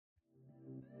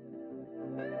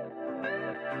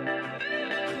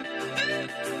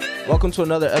Welcome to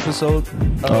another episode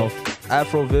of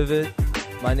Afro Vivid.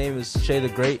 My name is Shay the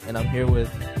Great, and I'm here with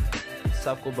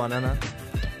Sapko Banana,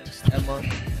 Emma,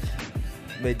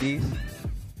 Medis,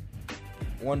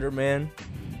 Wonder Man,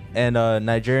 and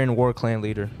Nigerian war clan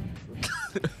leader.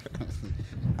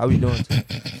 How we doing?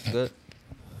 Good?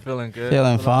 Feeling good.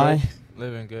 Feeling fine. Good.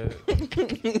 Living good.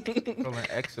 Feeling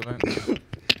excellent.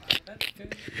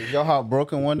 Is your heart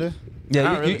broken, Wonder? Yeah,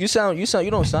 Not really.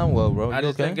 you don't sound well, bro. I You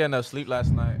just okay? didn't get enough sleep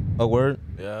last night. A word?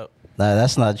 Yep. Nah,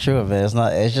 that's not true, man.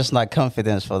 It's just not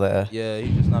confidence for the Yeah,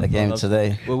 you just not the feeling game up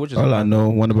today. Well, which is All I fine. know,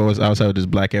 Wonderboy was outside with his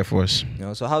black Air Force. You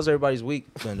know, so how's everybody's week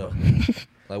been though?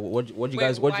 Like, what you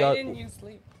guys? What why y'all? didn't you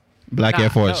sleep? Black Air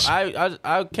Force. No,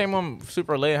 I came home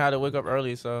super late and had to wake up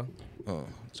early, so Oh,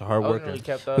 it's a I hard wasn't worker. really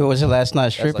kept Who up. was it last night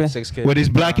That's stripping? like 6 kids. With his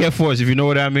black Air Force, if you know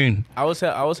what I mean. I was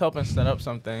helping set up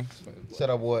some things. Set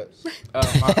up what?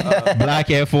 Black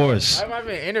Air Force. I might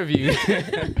be interviewed.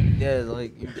 Yeah,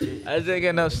 like I just didn't get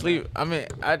enough sleep. I mean,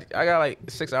 I got like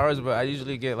 6 hours, but I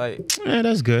usually get Yeah,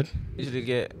 that's good. I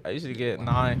usually get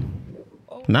 9.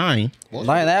 9.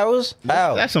 9 hours?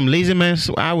 How? That's some lazy man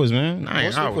hours, man. 9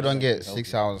 Most people hours. don't get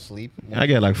 6 hours of sleep. I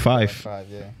get like 5. 5,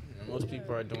 yeah. Most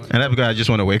people are doing. And that's because I just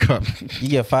want to wake up. You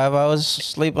get 5 hours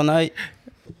sleep a night?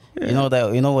 You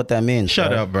know what that means. Shut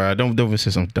bro. up, bro. Don't say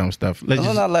some dumb stuff. Let's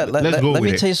No, just, no, let with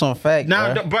me it. tell you some fact.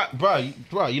 Nah, bro.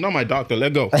 bro, you know my doctor.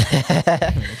 Let go.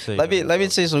 let me tell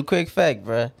you some quick fact,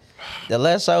 bro. The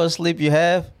less hours sleep you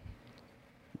have,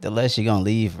 the less you're gonna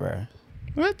leave, bro.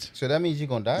 What? So that means you're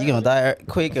going to die? You're gonna die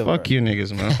quicker. Fuck bro. you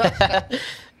niggas, man.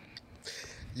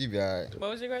 You be all right. What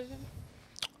was your question?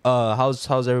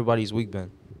 how's everybody's week been?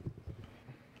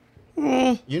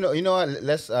 You know what?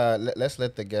 Let's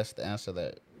let the guest answer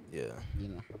that. Yeah. You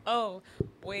know. Oh,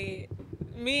 wait.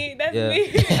 Me? That's Yeah.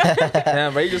 me.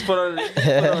 Damn, bro, you just put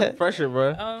on pressure,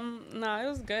 bro. Nah, it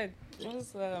was good. It was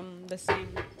the same.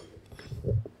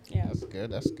 Yeah. That's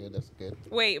good. That's good. That's good.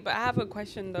 Wait, but I have a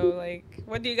question though. Like,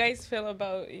 what do you guys feel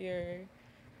about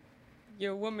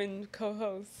your woman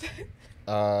co-host?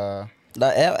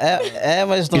 Like,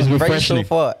 Emma is doing It's great so refreshing.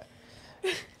 far.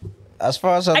 As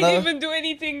far as I I know. didn't even do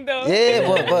anything though.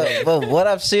 Yeah, but what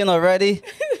I've seen already,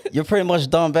 you're pretty much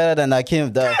done better than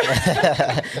Akeem does.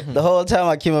 The whole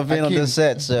time Akeem have been on Akeem. this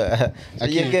set, so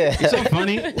you're Akeem. good. It's so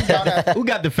funny. Who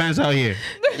got the fans out here?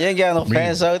 You ain't got no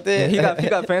fans out there. He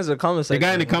got fans in the comment The section.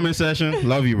 guy in the comment section,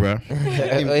 love you, bro. Keep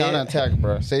counter attack,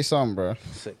 bro. Say something, bro. I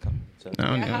don't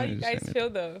Yeah, know. how you guys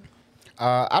feel though?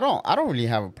 I don't really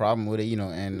have a problem with it, you know,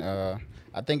 and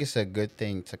I think it's a good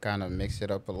thing to kind of mix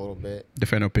it up a little bit.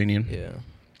 Different opinion. Yeah.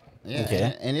 Yeah,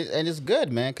 Okay. and it's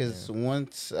good, man, because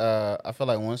once I feel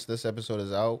like once this episode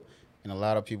is out, and a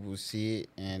lot of people see it,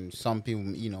 and some people,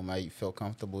 you know, might feel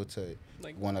comfortable to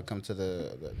Like- want to come to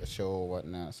the show or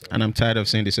whatnot. So. And I'm tired of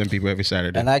seeing the same people every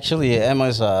Saturday. And actually,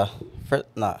 Emma's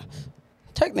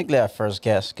technically our first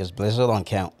guest because Blizzard don't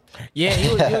count. Yeah, he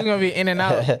was gonna be in and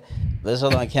out.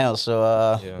 Blizzard don't count.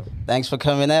 So Yeah. thanks for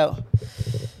coming out.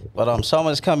 But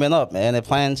summer's coming up, man. The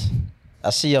plans. I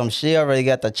see she already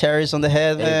got the cherries on the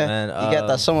head, Hey, man. man, You got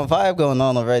that summer vibe going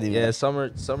on already, Yeah, man.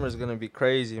 summer's gonna be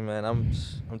crazy, man. I'm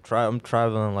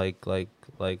traveling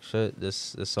like shit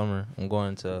this summer. I'm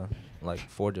going to like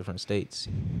 4 different states.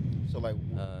 So like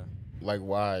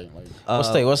why? Like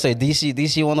What state?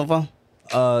 DC one of them?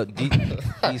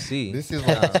 DC. this is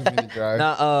like too many drives.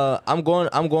 Nah, I'm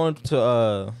going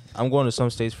to some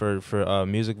states for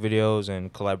music videos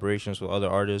and collaborations with other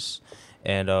artists,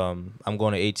 and I'm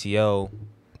going to ATL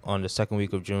on the 2nd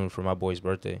week of June for my boy's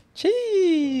birthday.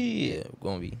 Gee. Yeah, we're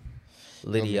gonna be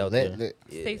litty out there.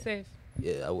 Yeah, Stay safe.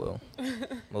 yeah, I will.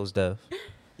 Most def.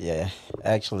 Yeah,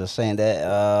 actually saying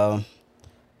that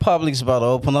Public's about to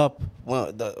open up.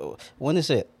 When is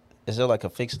it? Is there like a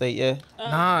fixed date yet?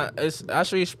 Nah, it's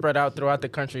actually spread out throughout the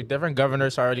country. Different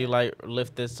governors already like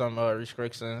lifted some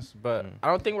restrictions, but I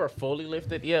don't think we're fully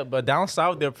lifted yet. But down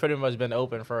south, they've pretty much been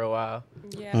open for a while.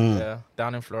 Yeah. Mm. Yeah,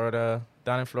 down in Florida,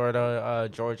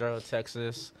 Georgia,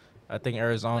 Texas. I think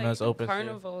Arizona's the open. Too.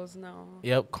 carnivals now.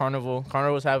 Yep,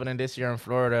 Carnival's happening this year in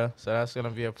Florida, so that's gonna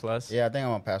be a plus. Yeah, I think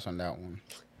I'm gonna pass on that one.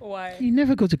 Why? You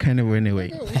never go to Carnival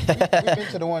anyway. We've been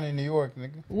to the one in New York,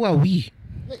 nigga. Who are we?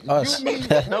 Us. You, me,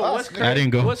 No, us, what's nigga. crazy? I didn't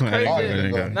go. What's I didn't crazy? go. I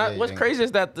didn't go. Not, Yeah, what's yeah. crazy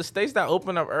is that the states that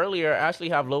opened up earlier actually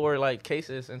have lower like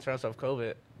cases in terms of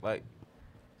COVID. Like,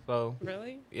 so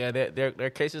Really? yeah, their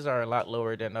cases are a lot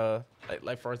lower than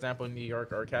like for example New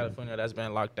York or California that's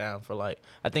been locked down for like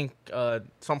I think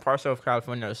some parts of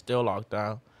California are still locked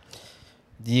down.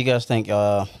 Do you guys think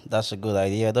that's a good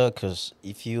idea though? Because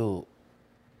if you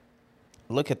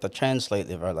look at the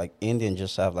translative, right, like Indian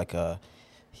just have like a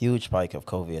huge spike of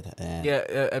COVID. And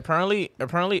Yeah,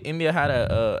 apparently India had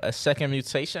a second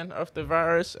mutation of the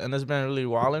virus, and it's been really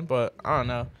wilding. But I don't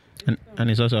know. And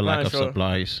it's also a lack Not of sure.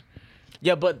 supplies.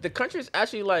 Yeah, but the country's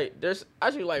actually like there's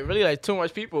actually like really like too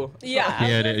much people. Yeah.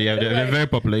 Yeah, they're very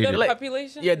populated. The Like-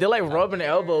 population. Yeah, they're like rubbing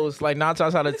elbows like 9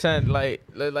 times out of 10. Like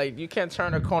you can't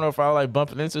turn a corner without like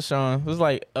bumping into someone. It's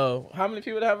like how many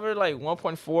people have it? Like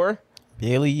 1.4.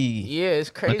 Billy. Yeah, it's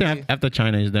I crazy. think after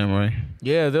China is them, right?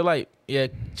 Yeah, they're like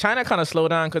China kind of slowed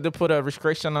down because they put a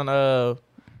restriction on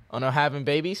having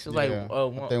babies. It's like Yeah.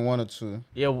 one, They wanted to.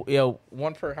 yeah,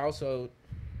 one per household.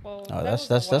 Well, Oh, that that's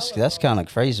was a while ago. kind of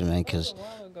crazy, man. Because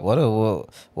That was a while ago.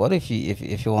 what if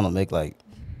you want to make like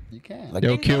You can. like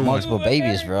They'll kill one. multiple Ooh,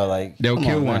 babies, bro? Like They'll come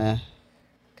kill on, one. man.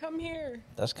 Come here.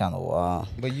 That's kind of wild.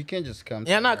 But you can't just come.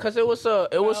 Yeah, to no, that. because it was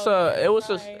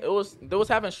they was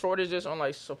having shortages on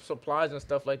like supplies and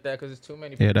stuff like that because it's too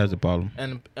many people. Yeah, that's the problem.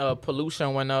 And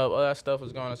pollution went up, all that stuff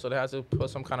was going on, so they had to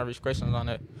put some kind of restrictions on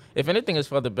it. If anything, it's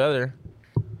for the better.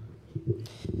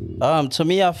 To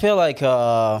me, I feel like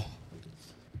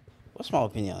what's my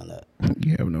opinion on that?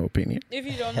 You have no opinion. If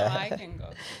you don't know, I can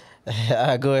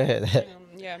go. Go ahead.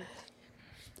 Yeah.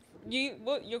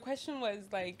 Your question was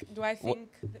like, do I think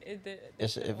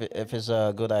If it's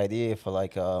a good idea for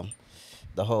like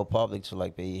the whole public to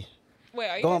like be wait,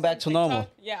 are you going guys back on to normal.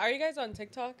 TikTok? Yeah, are you guys on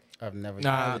TikTok? I've never.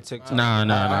 Nah. TikTok.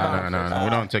 No. We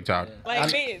don't TikTok.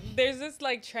 Like there's this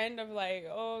like trend of like,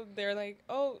 oh, they're like,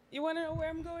 oh, you want to know where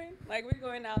I'm going? Like we're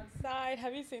going outside.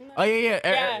 Have you seen that? Oh yeah.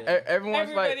 Yeah.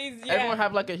 Everyone's like Everybody's- yeah. everyone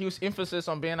have like a huge emphasis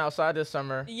on being outside this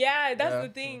summer. Yeah, that's Yeah. the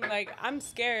thing. Like I'm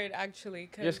scared actually.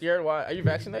 Cause You're scared? Why? Are you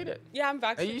vaccinated? Yeah, I'm Hey,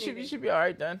 vaccinated. you should be all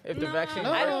right then. If the No, vaccine.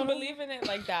 I don't believe in it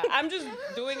like that. I'm just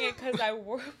doing it because I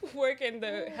work in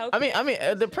the health. I mean,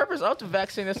 the purpose of the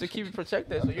vaccine is to keep you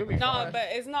protected, so you'll be no, fine. but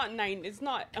it's not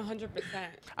 100%.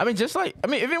 I mean, just like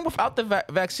even without the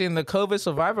vaccine, the COVID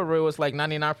survival rate was like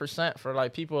 99% for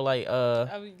like people like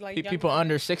Like people young-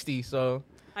 under 60. So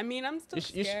I mean, I'm still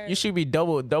scared. you should be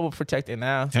double protected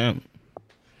now. Damn.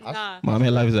 Nah, Mommy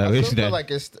life is I at risk still feel then.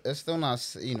 like it's still not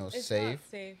it's safe not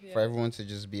safe. Yeah. for everyone to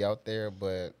just be out there.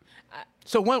 But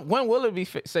So when will it be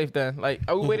safe then? Like,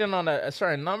 are we waiting on a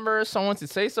certain number, someone to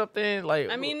say something? Like,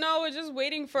 I mean, no, we're just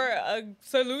waiting for a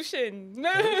solution.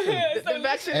 the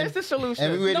vaccine is the solution.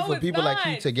 and we waiting No, for it's people like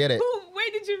you not. to get it.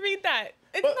 Where did you read that?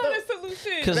 It's But- not a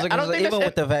solution. Because I don't think even that's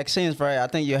with the vaccines, right? I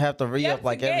think you have to re You up have to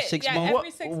like every get- 6 yeah, months,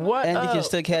 every 6 months. What? and you can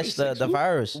still catch the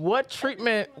virus. What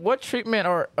treatment or We don't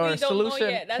know solution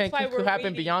yet. That's why could we're happen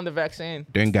waiting. beyond the vaccine?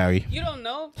 Drink Gary. You don't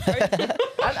know?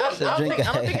 I don't drink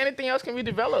think anything else can be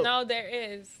developed. No, there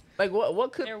is. Like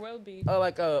what could There will be.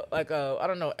 like a I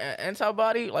don't know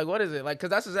antibody, like what is it, like, because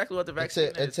that's exactly what the vaccine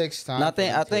It is. takes time. And I for think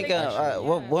them I to think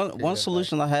actually- one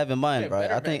solution I have in mind, Yeah, right?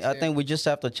 better I think vaccine. we just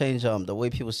have to change the way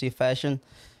people see fashion.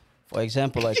 For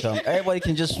example, like everybody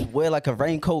can just wear like a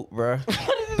raincoat, bro.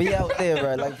 Be out there,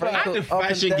 bro. Like raincoat the up and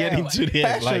fashion down. getting to there,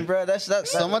 Fashion, like- bro. That's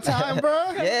Summertime,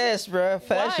 bro. Yes, bro.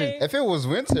 Fashion. Why? If it was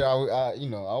winter,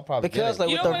 I'll probably Because get it. like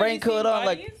You with know the when you raincoat see on,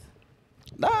 like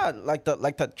bodies?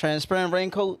 like the transparent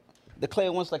raincoat, the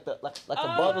clear ones, like a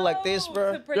bottle like this, Oh,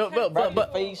 bro. to protect but- your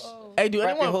face. oh. Hey, do Wrap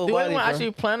your anyone whole body, bro.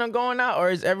 actually plan on going out, or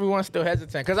is everyone still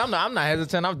hesitant? Because I'm not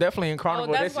hesitant. I'm definitely in Oh,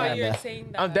 carnival that's this why year. you're man. saying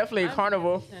that. I'm definitely in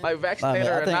carnival, hesitant. like Nah, vaccinated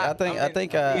man, or not.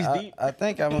 I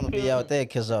think I'm gonna be out there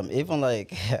because even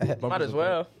like Might as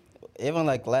well. even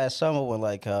like last summer when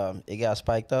like it got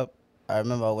spiked up, I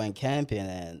remember I went camping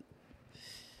and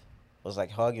was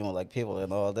like hugging with like people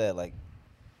and all that, like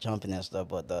jumping and stuff.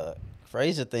 But the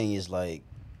crazy thing is like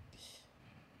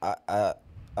I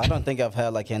don't think I've had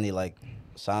like any like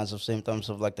signs of symptoms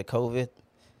of like the COVID.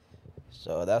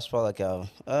 So that's why like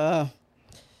I'm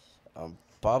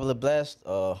probably blessed,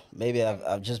 or maybe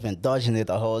I've just been dodging it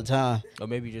the whole time, Or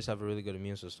maybe you just have a really good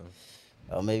immune system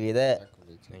or maybe that.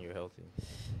 and you're healthy.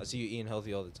 I see you eating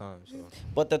healthy all the time. So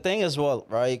But the thing is, well,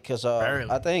 right? Because Barely.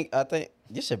 I think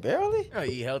you said barely. Oh,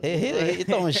 eat healthy. He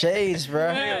throwing shades,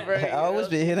 bro. Yeah, bro, I always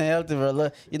be hitting healthy, bro.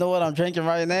 Look, you know what I'm drinking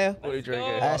right now? What are you drinking?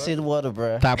 go. Acid water,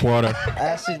 bro. Tap water.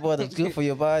 Acid water is good for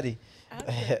your body.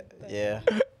 Acid. Yeah,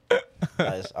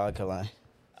 it's alkaline.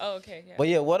 Oh, okay. Yeah. But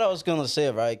yeah, what I was gonna say,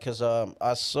 right? Because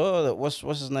I saw that what's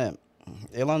his name,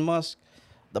 Elon Musk,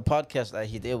 the podcast that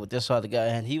he did with this other guy,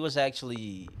 and he was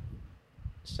actually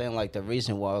saying like the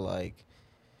reason why like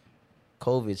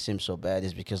COVID seems so bad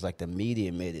is because like the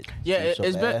media made it. Yeah,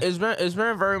 seem so bad. it's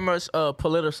been very much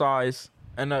politicized,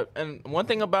 and one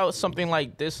thing about something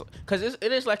like this, because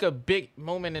it is like a big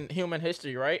moment in human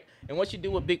history, right? And what you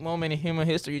do with big moment in human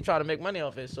history, you try to make money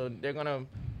off it. So they're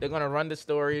gonna run the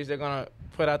stories, they're gonna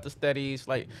put out the studies.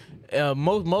 Like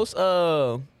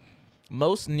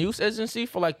most news agency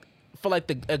for like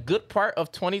a good part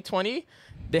of 2020,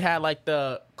 they had like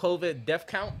the COVID death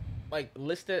count like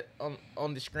listed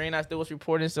on the screen as they was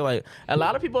reporting. So like a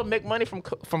lot of people make money from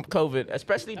COVID,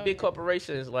 especially big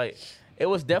corporations. Like it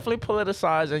was definitely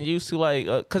politicized and used to like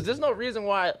because there's no reason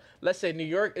why, let's say New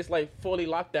York is like fully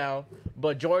locked down,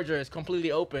 but Georgia is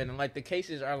completely open, and like the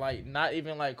cases are like not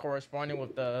even like corresponding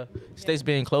with the states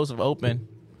being closed or open.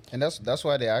 And that's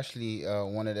why they actually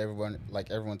wanted everyone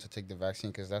to take the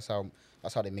vaccine, because that's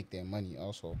how they make their money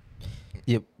also.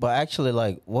 Yeah, but actually,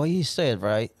 like what he said,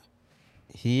 right?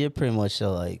 He pretty much said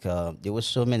like there was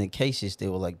so many cases they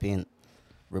were like being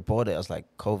reported as like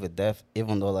COVID death,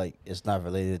 even though like it's not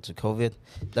related to COVID.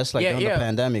 That's like during the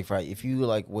pandemic, right? If you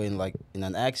like were in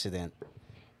an accident,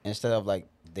 instead of like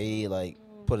they like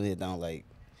putting it down like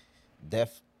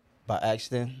death by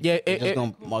accident, they're just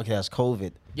gonna mark it as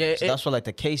COVID. Yeah, so that's why like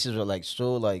the cases were like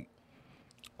so like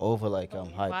over like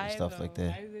hype and stuff though? like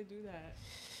that. Why do they do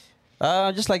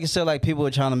that? Just like you said, like people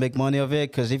were trying to make money of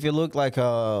it. Because if you look like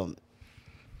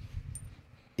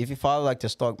if you follow like the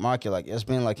stock market, like it's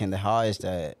been like in the highest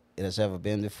that it has ever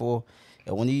been before.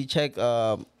 And when you check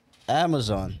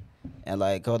Amazon and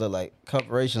like other like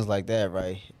corporations like that,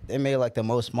 right, they made like the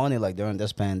most money like during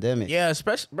this pandemic. Yeah,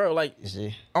 especially bro, like You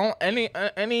see, on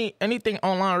anything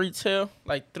online retail,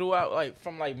 like throughout like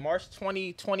from like March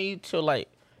 2020 to like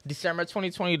December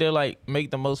 2020, they like make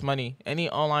the most money.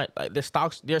 Any online like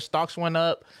their stocks went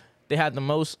up. They had the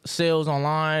most sales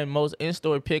online, most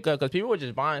in-store pickup, because people were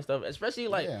just buying stuff. Especially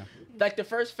like the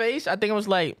first phase, I think it was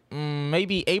like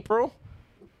maybe April,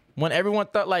 when everyone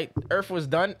thought like Earth was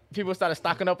done. People started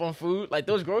stocking up on food. Like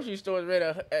those grocery stores made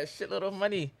a shitload of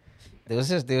money. there was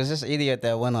this idiot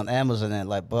that went on Amazon and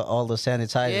like bought all the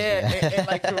sanitizers. Yeah, and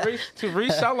like to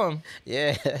resell them.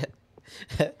 Yeah.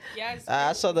 Yes.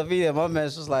 I saw the video. My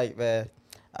man's just like, man,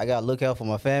 I gotta look out for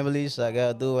my family, so I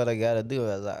gotta do what I gotta do.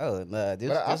 I was like, oh no,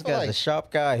 this guy's like, a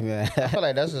sharp guy, man. I feel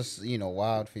like that's just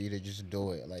wild for you to just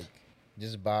do it. Like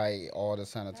just buy all the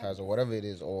sanitizer, whatever it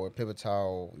is, or paper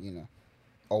towel,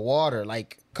 or water.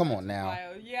 Like, come on now.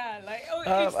 Wild. Yeah, like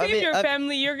I save mean, your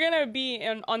family. You're gonna be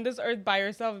on this earth by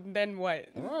yourself. Then what?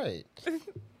 Right.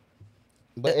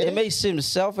 But It may seem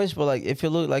selfish, but like if you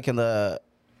look like in the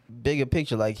bigger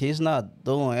picture, like he's not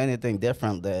doing anything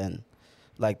different than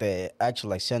like the actual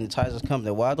like sanitizers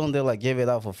company. Why don't they like give it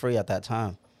out for free at that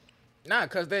time? Nah,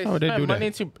 because they Oh, they spent do that.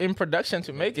 money in production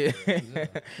to make it.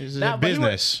 This is Nah, a but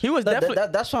business. He was definitely.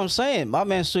 That's what I'm saying. My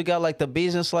man still got like the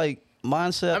business like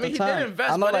mindset. I at mean, the he time. did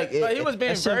invest, I know, but, like but he was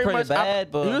being it seemed very pretty much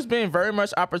bad, but he was being very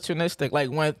much opportunistic. Like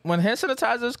when hand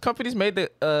sanitizers companies made the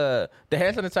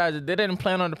hand sanitizer, they didn't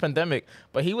plan on the pandemic,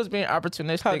 but he was being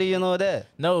opportunistic. how do you know that,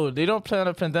 No, they don't plan on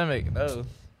a pandemic. No.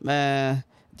 man?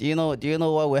 Do you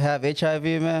know why we have HIV,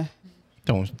 man?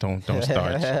 Don't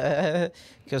start.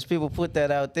 Because people put that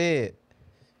out there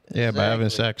Yeah, by having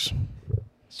sex.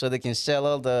 so they can sell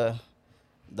all the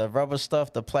rubber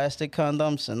stuff, the plastic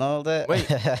condoms, and all that. Wait.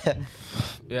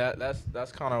 Yeah,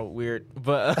 that's kind of weird.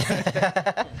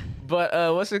 But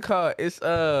but what's it called? It's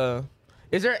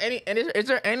is there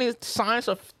any signs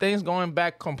of things going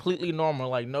back completely normal?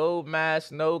 Like no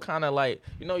mask, no kind of like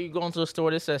you go into a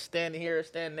store that says stand here,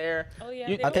 stand there. Oh yeah.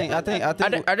 You- they I will.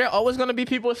 think Are there always gonna be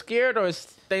people scared, or is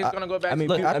things gonna go back? I mean,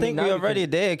 Look, I I think mean, we're now already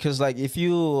there because, like, if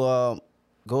you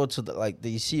go to the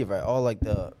DC, right, all like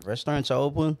the restaurants are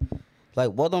open.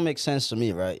 Like, what don't make sense to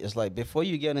me, right? It's like before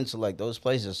you get into like those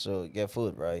places to get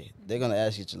food, right? They're gonna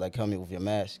ask you to like come in with your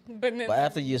mask, But but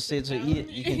after you sit to eat,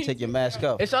 you can take your mask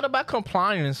off. It's all about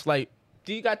compliance. Like,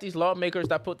 do you got these lawmakers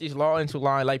that put these law into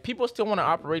line? Like, people still want to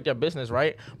operate their business,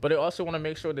 right? But they also want to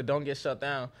make sure they don't get shut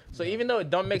down. So even though it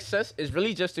don't make sense, it's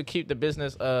really just to keep the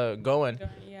business going.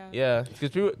 Yeah. Yeah,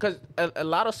 because a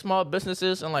lot of small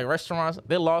businesses and like restaurants,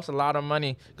 they lost a lot of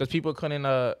money because people couldn't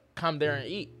come there and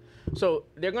eat. So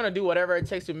they're gonna do whatever it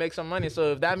takes to make some money.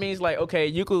 So if that means like, okay,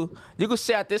 you could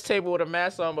sit at this table with a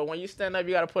mask on, but when you stand up,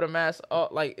 you gotta put a mask on.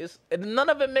 Like none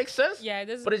of it makes sense. Yeah, it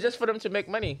doesn't. But it's just for them to make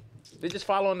money. They're just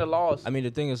following the laws. I mean,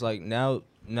 the thing is, like, now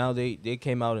they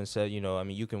came out and said, I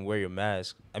mean, you can wear your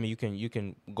mask. I mean, you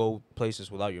can go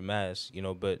places without your mask,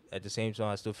 but at the same time,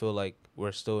 I still feel like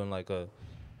we're still in like a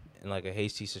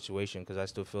hasty situation, because I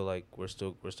still feel like we're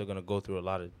still gonna go through a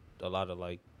lot of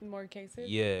like, More cases.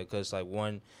 yeah, because like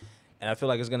and I feel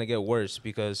like it's gonna get worse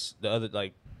because the other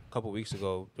like couple weeks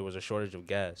ago there was a shortage of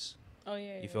gas. Oh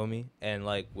yeah. You feel me? And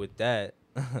like with that.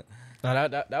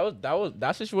 No,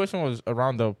 that situation was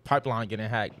around the pipeline getting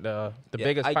hacked. The Yeah,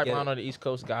 biggest I get pipeline it. on the East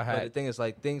Coast got But the hacked. thing is,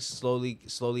 like, things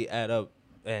slowly add up,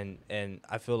 and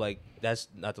I feel like that's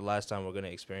not the last time we're gonna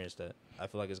experience that. I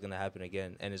feel like it's gonna happen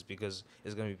again, and it's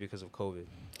gonna be because of COVID.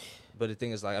 But the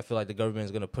thing is, like, I feel like the government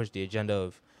is gonna push the agenda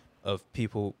of of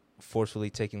people forcefully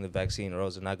taking the vaccine, or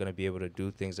else they're not going to be able to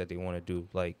do things that they want to do,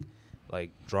 like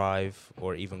drive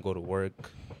or even go to work.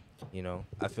 You know,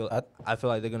 I feel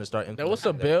like they're going to start. There was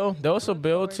a bill. There was a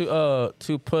bill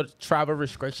to put travel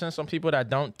restrictions on people that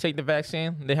don't take the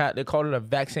vaccine. They called it a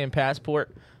vaccine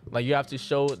passport. Like you have to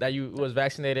show that you was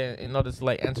vaccinated in order to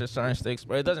like enter certain states.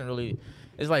 But it doesn't really.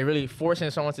 It's like really forcing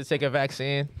someone to take a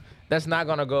vaccine. That's not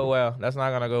gonna go well. That's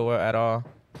not gonna go well at all.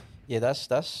 Yeah, that's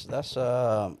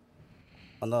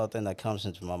another thing that comes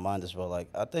into my mind as well. Like,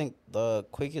 I think the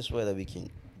quickest way that we can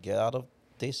get out of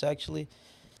this actually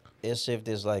is if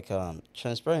there's like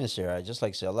transparency, right? Just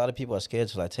like say, a lot of people are scared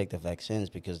to like take the vaccines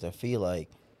because they feel like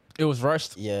It was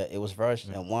rushed. yeah, it was rushed.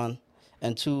 And one,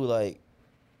 and two, like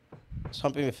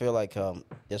some people feel like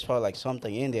there's probably like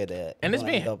something in there that And it's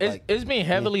gonna being end up, it's being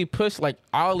heavily pushed, like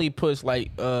hourly pushed,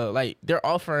 like they're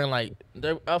offering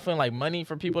like money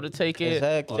for people to take it.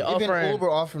 Exactly. They're Even offering Uber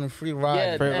offering free ride.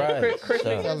 yeah, free and rides, Krispy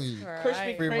so- Tell you.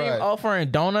 Krispy Free Kreme ride. offering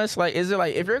donuts. Like, is it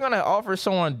like if you're gonna offer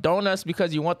someone donuts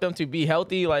because you want them to be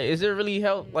healthy? Like, is it really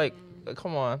help? Like,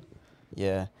 come on.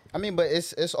 yeah. I mean, but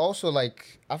it's also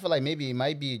like I feel like maybe it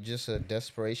might be just a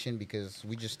desperation because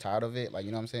we just tired of it. Like,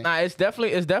 you know what I'm saying? Nah, it's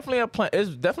definitely a plan. It's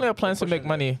definitely a plan to make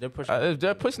money. They're pushing it.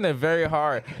 They're pushing it very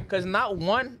hard. Cause not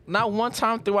one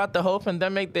time throughout the whole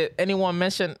pandemic did anyone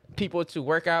mention people to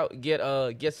work out, get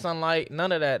sunlight.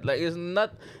 None of that. Like,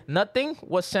 nothing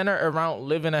was centered around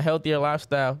living a healthier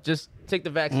lifestyle. Just take the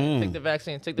vaccine. Take the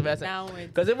vaccine. Take the vaccine. Now it's-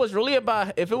 Because if it was really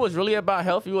about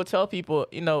health, you would tell people,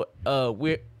 you know,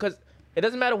 because it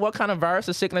doesn't matter what kind of virus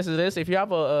or sickness it is. If you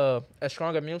have a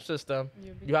strong immune system,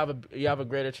 you have a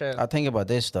greater chance. I think about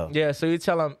this though. Yeah, so you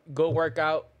tell them go work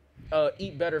out,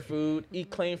 eat better food, eat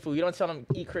clean food. You don't tell them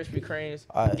eat Krispy Kremes,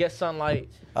 get sunlight.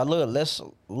 Let's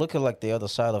look at like the other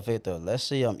side of it though. Let's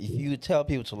say if you tell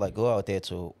people to like go out there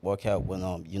to work out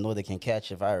when you know they can catch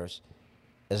a virus,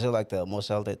 is it like the most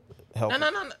healthy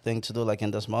No. thing to do like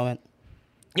in this moment?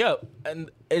 Yeah,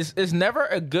 and it's never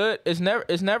a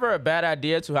bad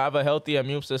idea to have a healthy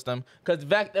immune system because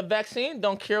the vaccine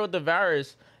don't cure the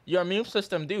virus. Your immune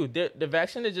system do. The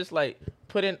vaccine is just like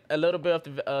putting a little bit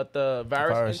of the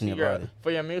virus in into your body.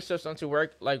 for your immune system to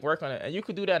work on it, and you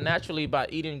could do that naturally by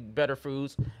eating better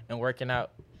foods and working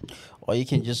out. Or you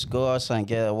can just go outside and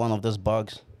get one of those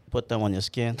bugs, put them on your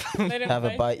skin, Let 'em have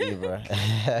it bite. bite you, bro.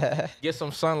 Get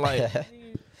some sunlight.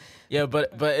 Yeah,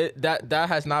 but that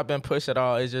has not been pushed at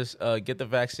all. It's just get the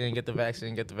vaccine.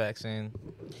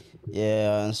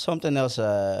 Yeah, and something else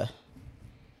I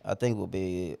think would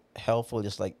be helpful,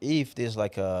 just like if there's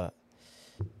like a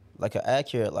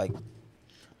accurate like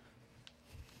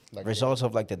results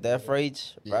of like the death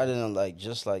rates rather than like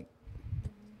just like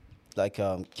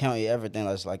counting everything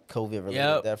that's like COVID related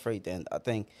Yep. death rate, then I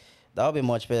think that would be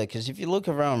much better. Because if you look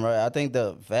around, right, I think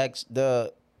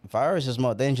the virus is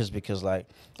more dangerous because like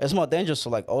it's more dangerous to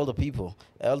like older people,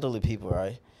 elderly people,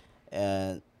 right,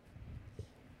 and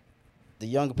the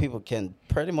younger people can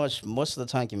pretty much most of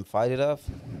the time can fight it off,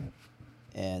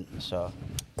 and so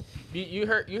You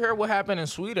heard what happened in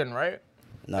Sweden, right?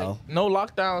 no. Like, no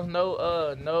lockdowns,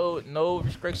 no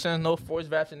restrictions, no forced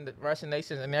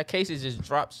vaccinations, and their cases just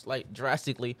drops like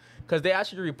drastically because they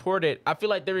actually reported. I feel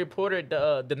like they reported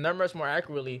the numbers more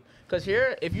accurately. Because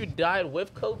here, if you died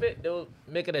with COVID, they'll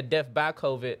make it a death by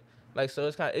COVID. Like, so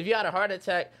it's kind of, if you had a heart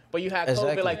attack but you had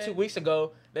Exactly. COVID like 2 weeks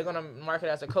ago, they're gonna mark it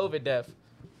as a COVID death.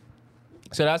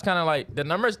 So that's kind of like the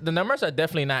numbers. The numbers are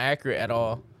definitely not accurate at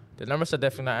all. And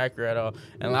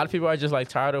a lot of people are just like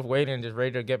tired of waiting, just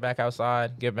ready to get back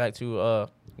outside, get back to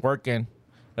working.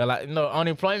 But like,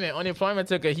 unemployment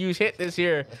took a huge hit this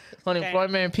year.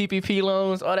 Unemployment, PPP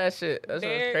loans, all that shit. That's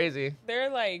crazy. They're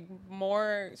like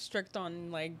more strict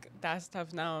on like that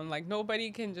stuff now. And like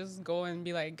nobody can just go and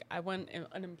be like, I want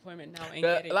unemployment now. And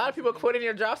get it. A lot of people quitting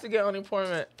their jobs to get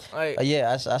unemployment. Like,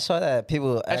 Yeah, I saw that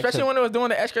people especially actually, when it was doing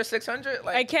the extra 600.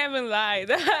 Like, I can't even lie.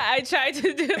 I tried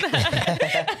to do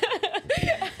that.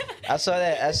 I saw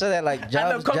that like I know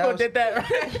jobs. Coco did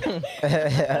that.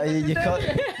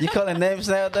 Right? you calling names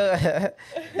now though?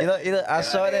 you know I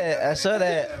saw that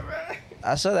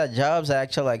jobs are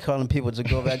actually like calling people to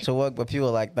go back to work, but people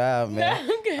are like, nah, man,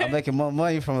 Okay. I'm making more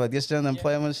money from like this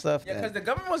unemployment stuff. Yeah, because the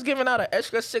government was giving out an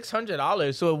extra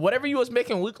 $600. So whatever you was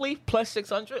making weekly plus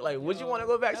 600, like, would you want to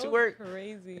go back That to was work?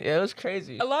 Crazy. Yeah, it was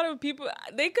crazy. A lot of people,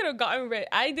 they could have gotten rich.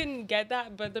 I didn't get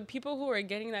that, but the people who were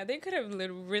getting that, they could have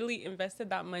really invested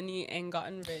that money and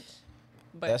gotten rich.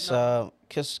 But That's no.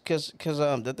 cause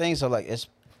the things are like it's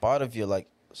part of your like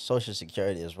social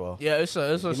security as well. Yeah, it's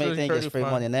a You may think it's free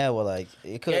money now, but like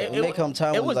it could may come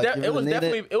time when like you really need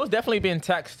it. It was definitely being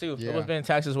taxed too. It Yeah. was being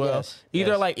taxed as well. Yes,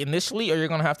 Either yes. like initially, or you're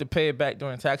gonna have to pay it back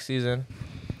during tax season.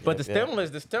 But the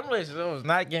stimulus, it was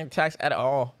not getting taxed at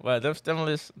all. But the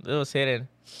stimulus, it was hidden.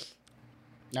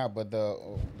 Nah, but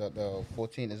the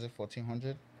 14 is it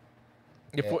 1400?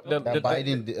 The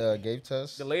Biden gave to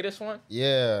us. the latest one.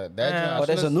 Yeah, that. Yeah. joint, Oh, as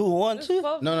there's a soon new one It's too.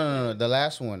 12 No, the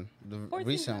last one, the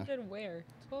recent. 1400 where?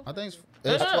 I think it's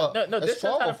No, 12. no, it's this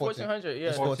 12 had or a 14. 1400. Yeah.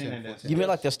 It's 14. You mean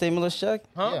like the stimulus check?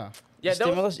 Huh? Yeah. Yeah. The That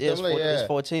was, stimulus? Yeah, Stimulus, it's yeah.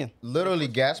 14. Literally,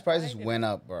 gas prices went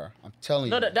up, bro. I'm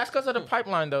telling you. no, that's because of the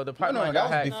pipeline though. The no, pipeline that got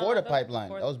was hacked. before the No, that was pipeline.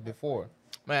 before That was the before.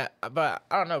 Man, but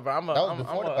I don't know, bro. That was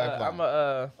before the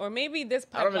pipeline. Or maybe this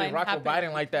I don't pipeline really rock with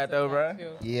happened Biden like that, because though, of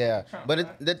bro. too. Yeah,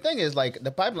 but the thing is, like,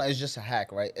 the pipeline is just a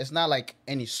hack, right? It's not like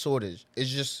any shortage. It's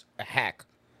just a hack.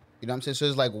 You know what I'm saying? So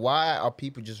it's like, why are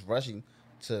people just rushing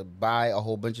to buy a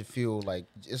whole bunch of fuel? Like,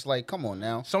 it's like, come on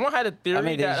now. Someone had a theory I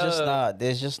mean, that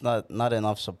there's just not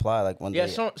enough supply. Like when yeah,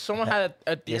 they, someone had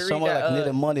a yeah, theory someone that like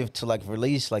needed money to like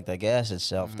release like the gas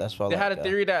itself. That's why they like, had a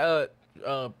theory that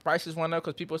prices went up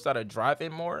because people started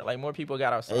driving more. Like more people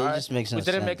got outside. just makes which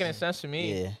no didn't make sense. any sense to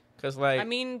me. Yeah. Cause like, I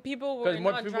mean, people were because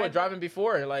more not people were driving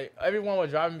before. Like everyone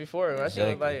was driving before. That shit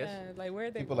was Exactly. like, like where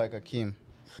are they? People like Akeem.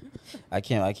 I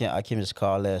can't just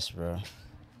call less, bro.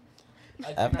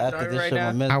 I'm driving right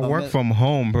now. I work from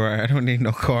home, bro. I don't need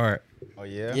no car. Oh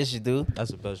yeah. Yes, you do.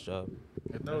 That's the best job.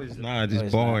 No, it's not. No, It's it's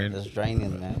not. boring. It's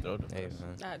draining, man. Hey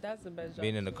man, That's the best job.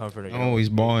 being in the comfort of I'm your always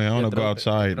boring. I want to Yeah, go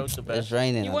outside. Throat's the It's best.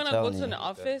 draining. You I'm want to go telling to you. an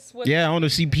office? What Yeah, I want to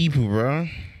see people, bro.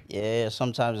 Yeah,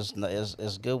 sometimes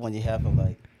it's good when you have to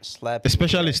like slap. people,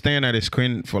 Especially like, staying at a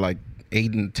screen for like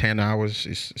 8 and 10 hours.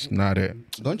 It's not it.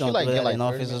 Don't you Don't like do get that like in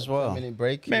 30 office minute, as well. 30-minute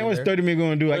break? Man, here what's and there? 30 minutes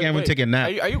going to do? I can't even take a nap.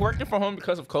 Are you working from home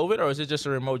because of COVID or is it just a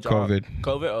remote job? COVID.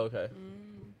 COVID. Oh, okay.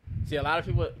 See, a lot of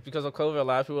people because of COVID, a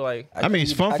lot of people like. I mean,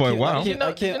 it's fun for a while. You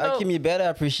know- You better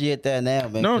appreciate that now,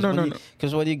 man. No.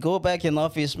 Because when you go back in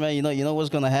office, man, you know what's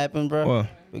gonna happen, bro. What?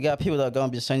 We got people that are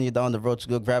gonna be sending you down the road to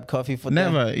go grab coffee for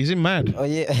them. Never. Is it mad? Oh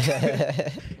yeah.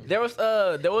 There was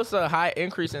a high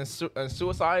increase in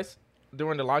suicides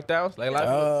during the lockdowns. Like a lot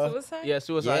of people, suicide? yeah,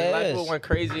 suicide. A lot of people Yes. went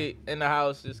crazy in the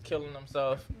house, just killing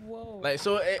themselves. Whoa. Like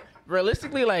so,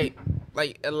 realistically, like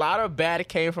a lot of bad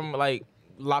came from like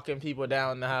locking people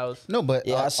down in the house. No, but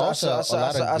Yeah, I saw also a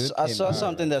lot of good I came saw out of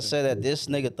something it, that too. said that this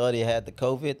nigga thought he had the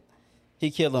COVID. He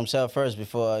killed himself first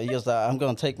before he was like, I'm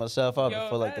gonna take myself out Yo,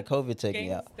 before like the that's COVID take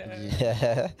me out. gangsta.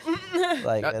 Yeah.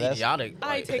 Like That's that's idiotic. I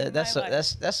Like, take that's my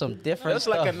life. that's some different that's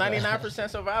stuff. like a man. 99%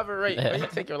 survival rate. Bro. You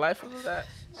take your life with that.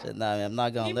 Said, nah, man, I'm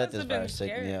not gonna He let must this have been virus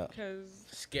take me scared out. because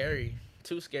Scary,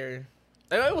 too scary.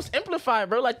 Like, it was amplified,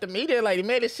 bro. Like the media, like it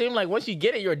made it seem like once you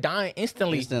get it, you're dying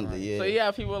instantly. Instantly, yeah. So yeah,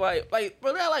 people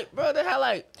bro, they had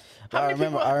like how many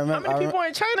people? How many people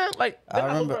in China? Like they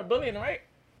got over 1 billion, right?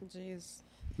 jeez.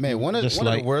 Man, one of Just the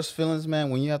like- worst feelings, man,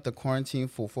 when you have to quarantine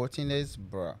for 14 days,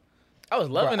 bro. I was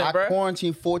loving it, I bro.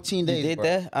 quarantined 14 You days. did bro.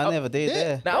 that? I never did did.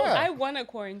 that. That was- Yeah. I want to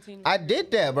quarantine. I did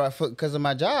that, bro, because of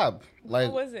my job.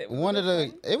 Like, was it? Was One it of the,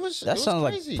 fun? it was. That it sounds was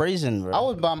like crazy. prison, bro. I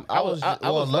was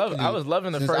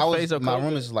loving the since first I was, phase of my COVID.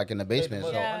 room is like in the basement,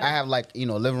 so Yeah. I have like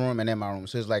living room and then my room.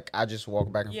 So it's like I just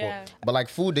walk back and Yeah. forth. But like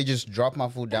food, they just drop my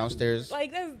food downstairs.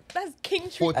 Like that's king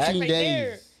treatment 14 right days.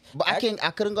 there. But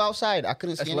I couldn't go outside. I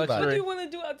couldn't see That's anybody. What do luxury. you want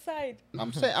to do outside?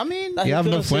 I'm saying, I mean, Nah, You he have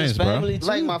no could've seen his friends, bro. family, too.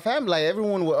 like my family, like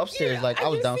everyone were upstairs. Like I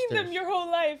was You've downstairs. seen them your whole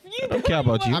life. You don't care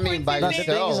about you. I mean, by Nah, the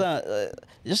yourself. thing is,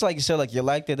 just like you said, like you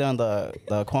liked it on the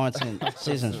quarantine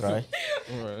seasons, right?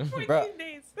 14 Bro. days.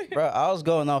 Bro, I was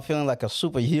going out feeling like a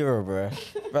superhero, bro.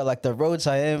 Bro, like the roads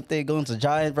I empty, going to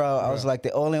Giant, bro. I was like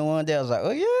the only one there. I was like,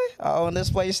 oh yeah, I own this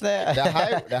place now.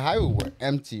 The highway were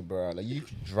empty, bro. Like you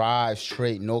could drive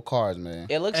straight, no cars, man.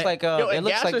 It looks And- like yo, it and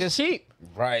looks gas like was this. cheap.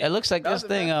 Right. It looks like That this was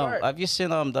the thing. best part. Have you seen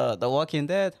the Walking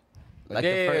Dead? Like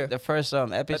Yeah. the first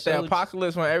At episode. the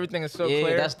apocalypse when everything is so yeah,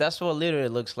 clear. that's what literally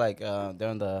looks like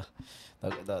during the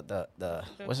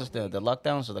what's this the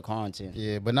lockdowns or the quarantine.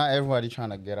 Yeah, but not everybody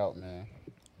trying to get out, man.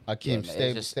 Akeem, Yeah, stay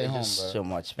it's stay it's home, just bro. so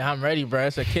much. Now I'm ready, bro.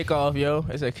 It's a kickoff, yo.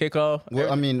 It's a kickoff.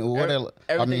 Well, I mean,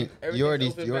 everything- you already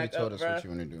everything's open back told up, us bruh. what you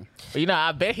want to do. But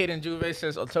I've been hitting Juve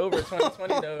since October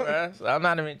 2020, though, bro. So I'm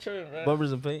not even tripping, bro.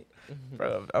 bumpers and paint.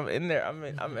 Bro, I'm in there.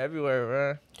 I'm everywhere,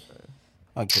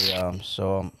 bro. Okay,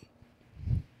 so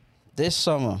this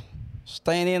summer,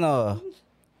 staying in or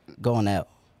going out?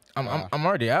 I'm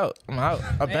already out. I'm out.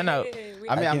 I've been out. Hey, we-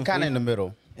 I mean, I'm can kind of feel- in the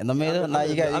middle. In the middle? Nah,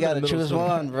 you I'm in got the to middle choose too.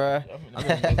 one, bro. I'm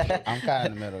kind of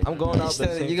in the middle. I'm going out, but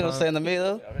at the same You gonna time- stay in the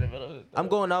middle? I'm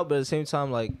going out, but at the same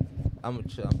time, like I'm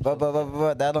chill. But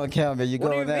that don't count, man. You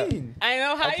What do going you out? mean? I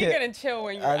know how I you can't- gonna chill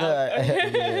when you're I know. out.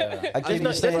 Yeah. I can't There's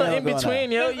be staying no in or in going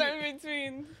between, yo. There's no in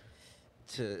between.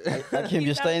 I can't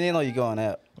be staying in or you going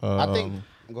out? I think.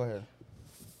 Go ahead.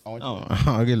 I want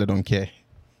you. I really don't care.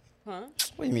 Huh?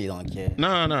 What do you mean you don't care?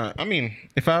 No. I mean,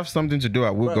 if I have something to do,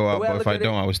 I will Bro, go the out. way I But if look I at it,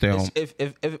 don't, I will stay home.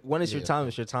 If when it's your time,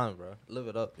 it's your time, bro. Live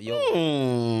it up. You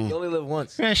only live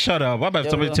once. Man, shut up. What about Yo,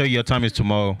 somebody yo. tell you your time is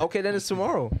tomorrow? Okay, then it's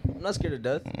tomorrow. I'm not scared of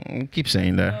death. Keep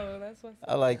saying that. Oh, that's what's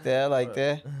I like that. I like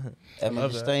that. Emma,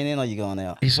 love you that. staying in or you going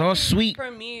out? It's all sweet.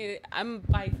 For me, I'm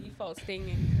by default staying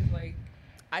in because like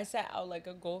I set out like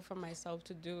a goal for myself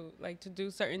to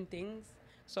do certain things.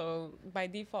 So by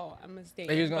default, I'm gonna stay.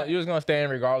 Like, you in, but- was gonna stay in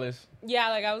regardless. Yeah,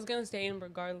 like I was gonna stay in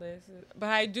regardless, but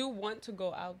I do want to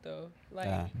go out though. Like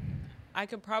Yeah. I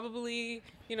could probably,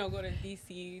 go to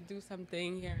DC, do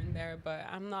something here and there, but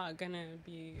I'm not gonna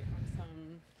be on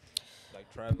some.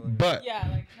 Like traveling. But Yeah,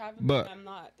 like traveling. But- I'm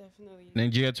not definitely.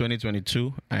 Nigeria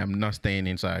 2022, I am not staying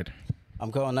inside. I'm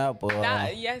going out, but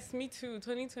Yes, me too.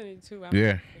 2022.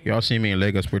 Yeah, y'all see me in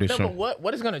Lagos pretty No, but soon.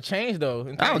 what is gonna change though?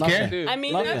 I don't care. Dude. I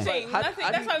mean, Nothing. nothing. How- Nothing. how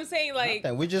do That's you- what I'm saying. Like,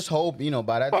 And we just hope, by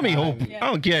that Let me time. hope. Yeah.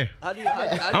 I don't care. How do you?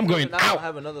 How do I'm you going not out.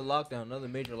 have another lockdown, another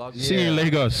major lockdown. See you in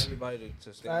Lagos. Everybody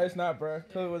to stay. Nah, it's not, bro.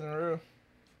 Cause it wasn't real.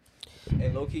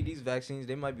 And low key, these vaccines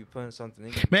they might be putting something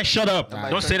in. Man, shut up. Nah.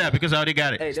 Don't say that because I already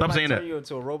got it. Hey, Stop they saying might that. turn you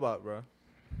into a robot, bro.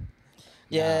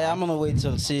 yeah, I'm gonna wait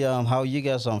to see how you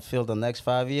guys feel the next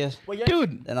 5 years. Well, yeah,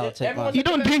 Dude, Then I'll take everyone mine. you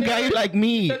don't drink guy like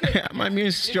me. took it. My immune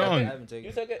is I strong. haven't taken You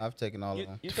it. took it. I've taken all of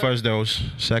them. You took First dose,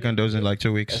 second dose in like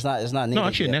 2 weeks. It's not needed. No,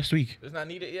 actually yet. next week. It's not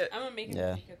needed yet. I'm gonna make it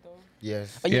Yeah. make it though.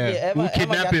 Yes. Oh, yeah, Yeah, Emma, we'll Emma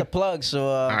kidnap got the him. plug, so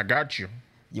I got you.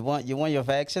 you want your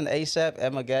vaccine ASAP?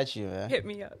 Emma got you, man. Hit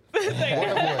me up. But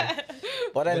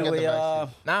We'll get anyway, the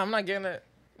vaccine. Nah, I'm not getting it.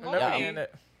 I'm Why? never getting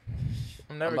it.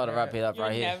 I'm I'm never about to getting wrap it up You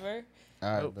right here. never.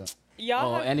 All right, Nope. but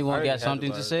Y'all Oh, have, anyone already got had the something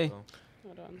to virus, say? so.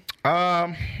 hold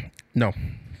on. No.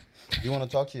 you want to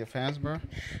talk to your fans, bro?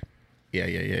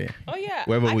 Yeah. Oh yeah.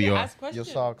 Wherever I we can are. ask questions.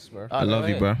 Your socks, bro. I love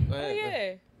you, bro. Oh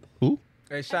yeah. Who?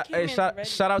 Hey, came in ready.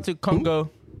 shout out to Congo.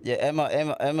 Yeah,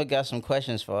 Emma got some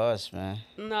questions for us, man.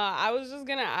 No, I was just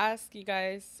gonna ask you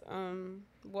guys,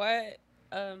 what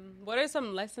are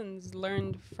some lessons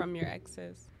learned from your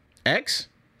exes? X?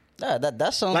 Nah,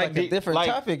 that sounds Like like, the- a different like,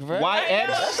 topic, bro. why I know.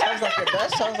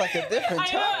 That sounds like a different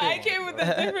I know. I topic. came with a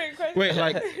different question. Wait,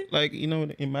 like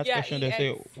in math Yeah, question they say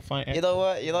EX. find X. You know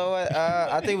what?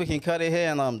 I think we can cut it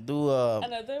here and do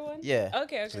Another one. yeah.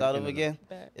 Okay. Okay. Start over again.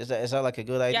 Bet. Is that like a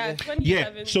good idea? Yeah.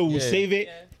 27. Yeah, so we'll Yeah. save it.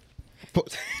 Yeah.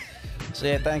 So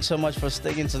yeah, thanks so much for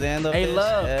sticking to the end of Hey, this.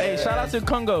 love. Hey, shout out to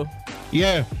Congo.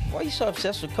 Yeah. Why you so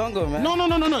obsessed with Congo, man? No.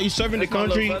 You're serving the That's my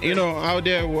little country, brother. you know, out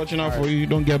there watching out for you.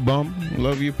 Don't get bummed.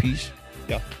 Love you. Peace.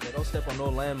 Yeah. Yeah, don't step on no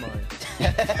landmines.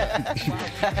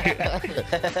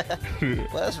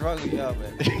 What's wrong with y'all,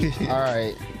 man? All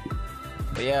right.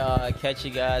 But yeah, catch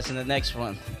you guys in the next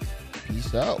one.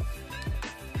 Peace out.